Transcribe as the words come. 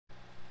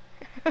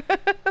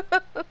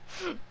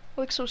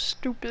Looks so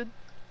stupid.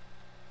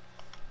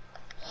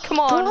 Come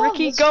on,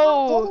 Ricky,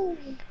 go!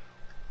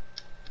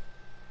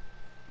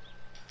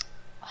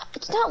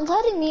 It's not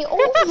letting me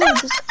over.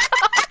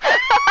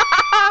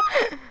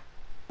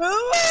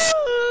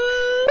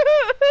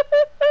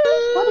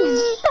 What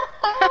is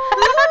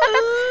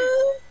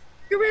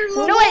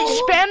No, wait,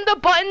 spam the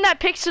button that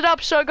picks it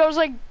up so it goes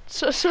like,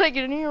 so like,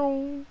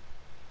 Wait,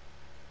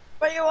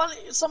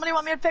 somebody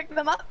want me to pick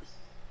them up?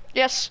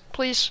 yes,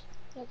 please.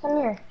 Yeah, come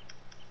here.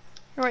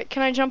 Alright,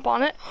 can I jump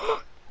on it?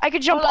 I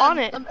could jump on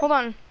it. Hold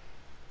on.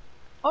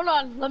 Hold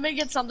on, let me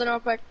get something real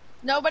quick.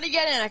 Nobody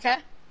get in, okay?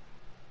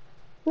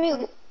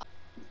 Wait,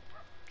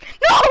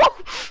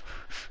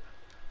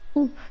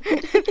 No!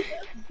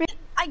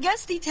 I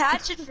guess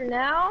detach it for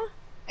now.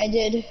 I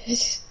did. I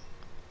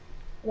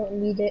don't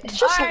need it. It's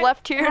just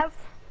left here. I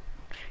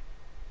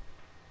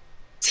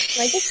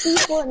just see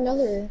for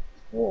another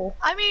wool.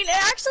 I mean, it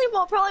actually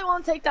probably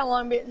won't take that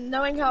long, but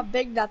knowing how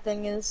big that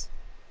thing is.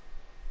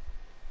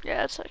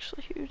 Yeah, it's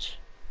actually huge.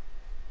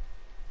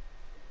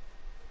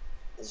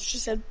 She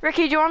said,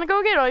 Ricky, do you want to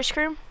go get ice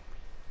cream?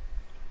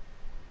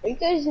 Are you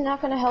guys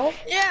not gonna help?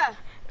 yeah.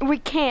 We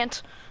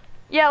can't.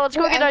 Yeah, let's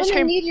go get I'm ice gonna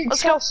cream. need your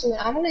Let's truck go. soon.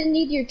 I'm gonna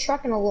need your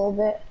truck in a little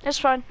bit. It's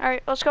fine.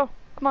 Alright, let's go.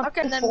 Come on.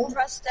 Okay, then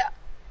press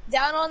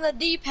down on the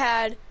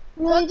D-pad.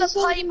 Really, Put the just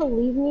not pipe. gonna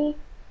leave me?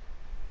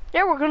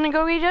 Yeah, we're gonna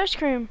go eat ice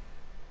cream.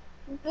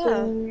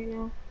 Yeah. Right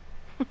now.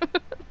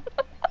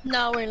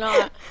 No, we're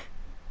not.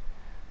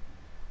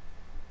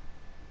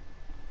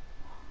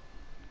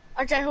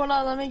 Okay, hold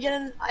on. Let me get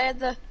in. I had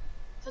to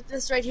put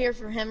this right here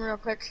for him real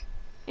quick.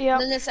 Yeah.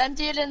 Then just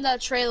empty it in the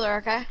trailer,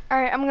 okay?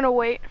 Alright, I'm gonna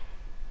wait.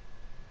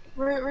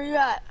 Where you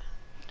at?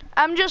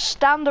 I'm just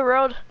down the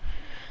road.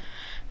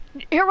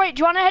 Here, wait,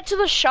 do you wanna head to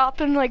the shop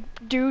and like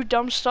do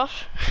dumb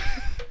stuff?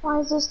 Why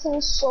is this thing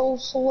so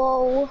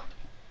slow?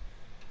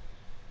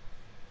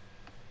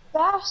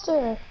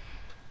 Faster!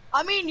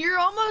 I mean, you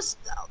almost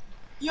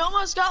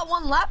got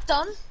one lap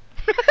done.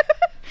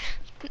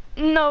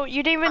 No,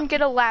 you didn't even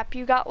get a lap.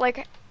 You got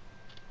like,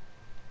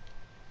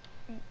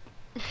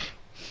 I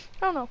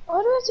don't know.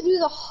 Why do I have to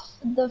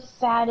do the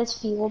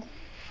fattest field?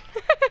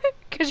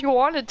 Cause you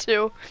wanted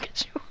to.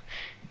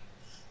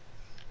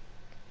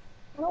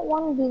 I don't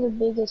want to do the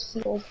biggest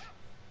field.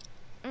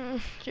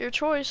 Your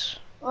choice.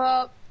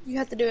 Well, you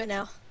have to do it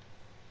now.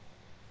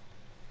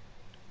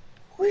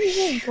 Where is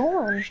it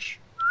going?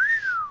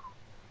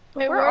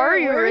 Wait, Where are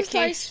you, where's Ricky?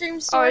 the ice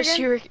cream store Oh, I again?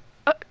 see Ricky.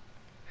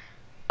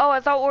 Oh, I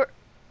thought we're.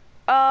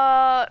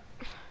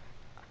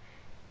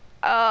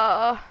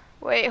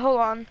 Wait, hold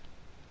on.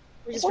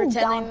 We're just We're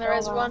pretending down there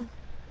is for a one.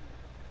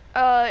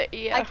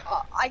 Yeah.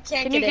 I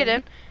can't Can get you get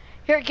in?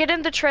 Here, get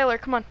in the trailer.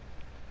 Come on.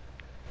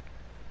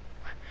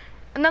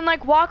 And then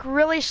like walk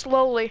really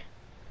slowly.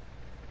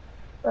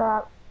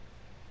 I'm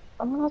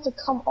gonna have to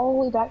come all the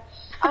way back.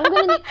 I'm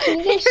gonna need, can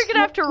you guys, You're gonna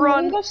have to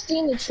run. Can you guys stay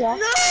in the truck?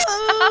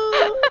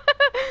 No!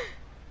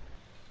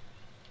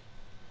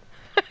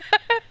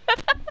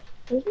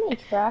 Where's my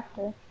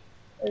tractor?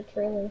 Or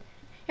trailer?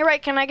 You're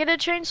right. Can I get a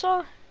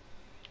chainsaw?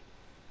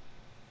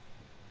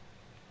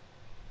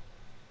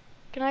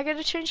 Can I get a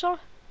chainsaw?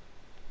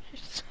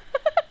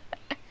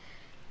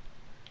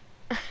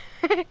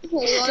 You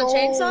want a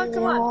chainsaw?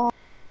 Come on.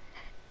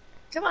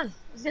 Come on,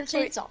 let's get a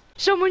chainsaw.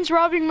 Someone's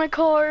robbing my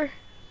car.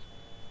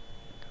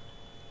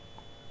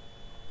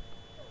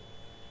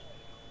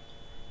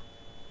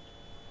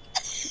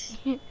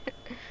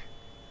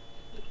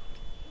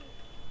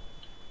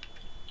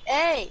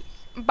 Hey,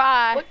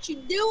 Bye. what you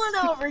doing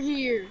over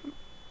here?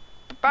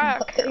 Bye,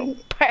 Carol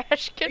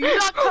Baskin. You're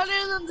not cutting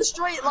in the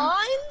straight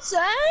lines,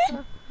 eh?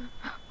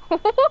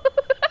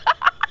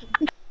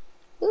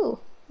 Ooh,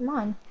 come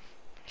on.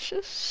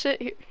 Just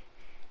sit here.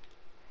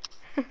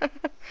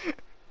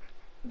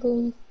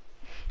 Boom.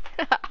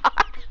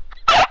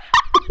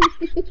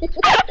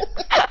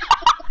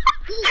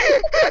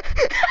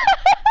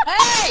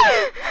 Hey!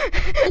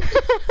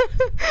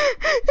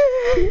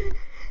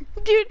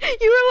 Dude,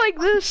 you were like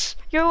this.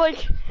 You're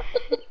like.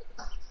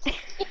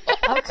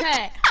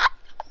 Okay.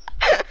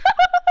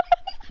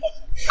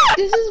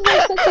 This is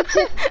my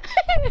sensitivity.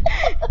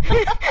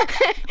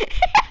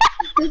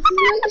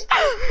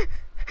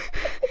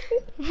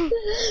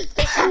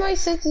 This is my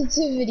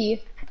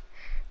sensitivity.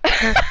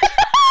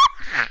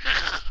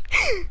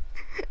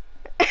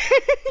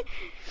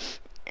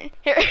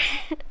 Here.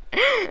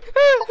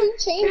 How do you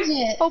change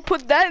it? I'll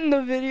put that in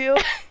the video.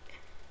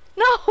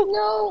 No.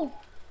 No.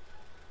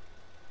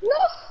 No.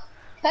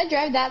 Can I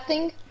drive that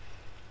thing?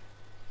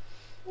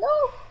 No.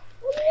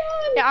 Let me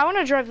on. Yeah, I want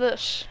to drive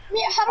this.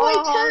 Yeah, how do I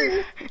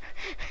turn?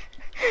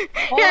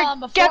 Here, on,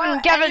 before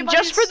Gavin,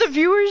 just for the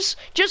viewers,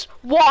 just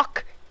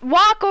walk.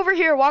 Walk over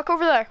here. Walk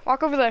over there.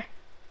 Walk over there.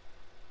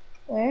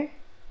 Where?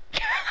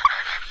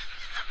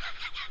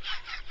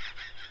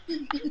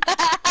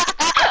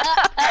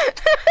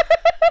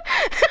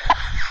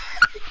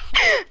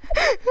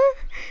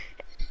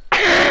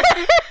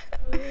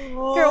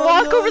 Here,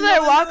 walk over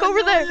there. Walk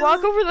over there.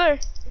 Walk over there.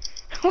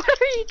 What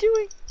are you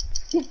doing?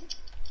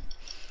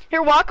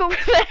 Here, walk over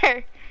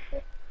there.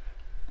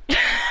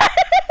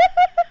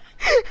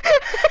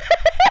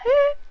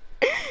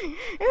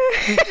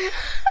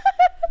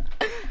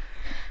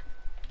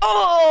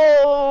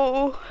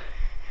 Oh!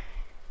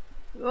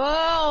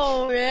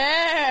 Oh,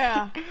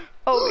 yeah.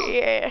 Oh,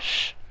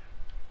 yes.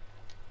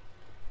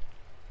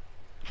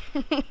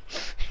 Come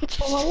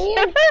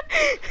on in.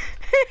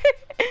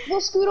 Go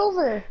scoot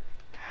over.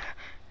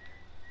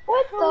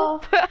 What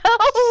Help! the? Help!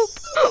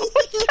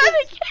 What's that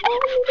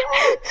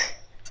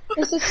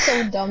This is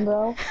so dumb,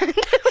 bro. again?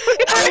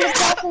 I'm the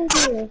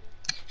passenger.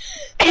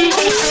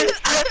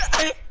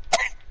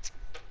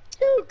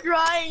 Two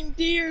crying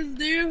tears,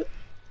 dude.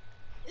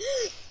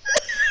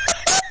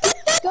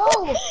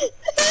 Go!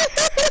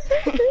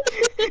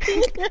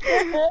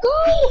 Go!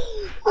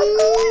 I'm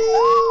going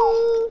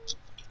now!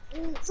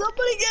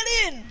 Somebody get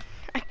in.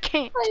 I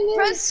can't. I'm in.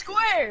 Press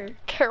square.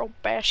 Carol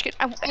Basket.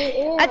 I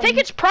am. I think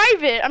it's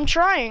private. I'm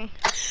trying.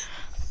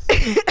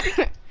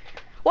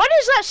 What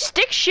is that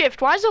stick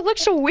shift? Why does it look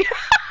so weird?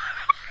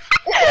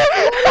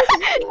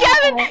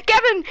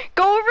 Gavin,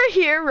 go over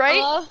here,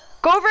 right?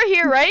 Go over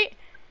here, right?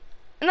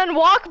 And then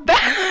walk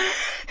back.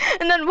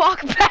 And then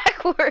walk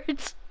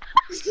backwards.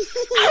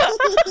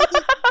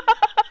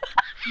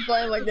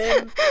 Play my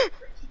game.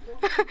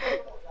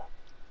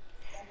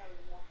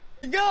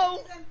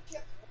 Go.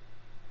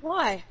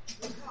 Why?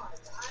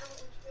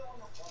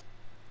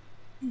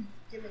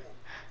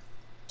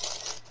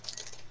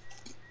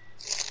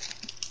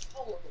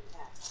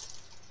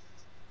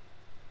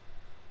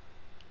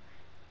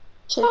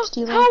 Chip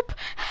stealer. Help!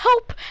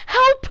 Help!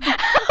 Help!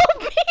 Help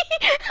me!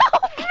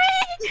 Help me!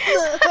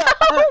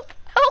 Help!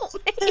 Help me!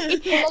 Can I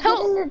get in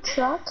Help! your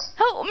truck?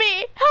 Help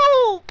me!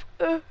 Help!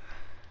 Can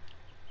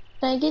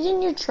I get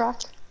in your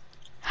truck?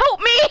 Help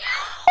me!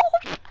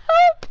 Help!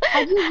 Help!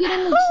 How do you get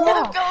in the I'm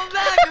truck? going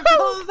back. I'm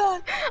going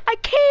back. I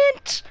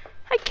can't!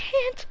 I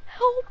can't!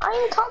 Help!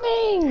 I'm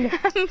coming!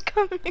 I'm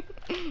coming.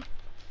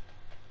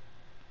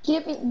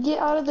 Get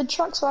out of the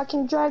truck so I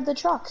can drive the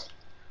truck.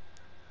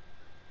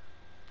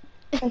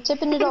 I'm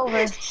tipping it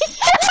over.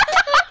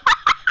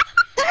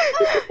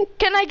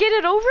 Can I get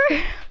it over?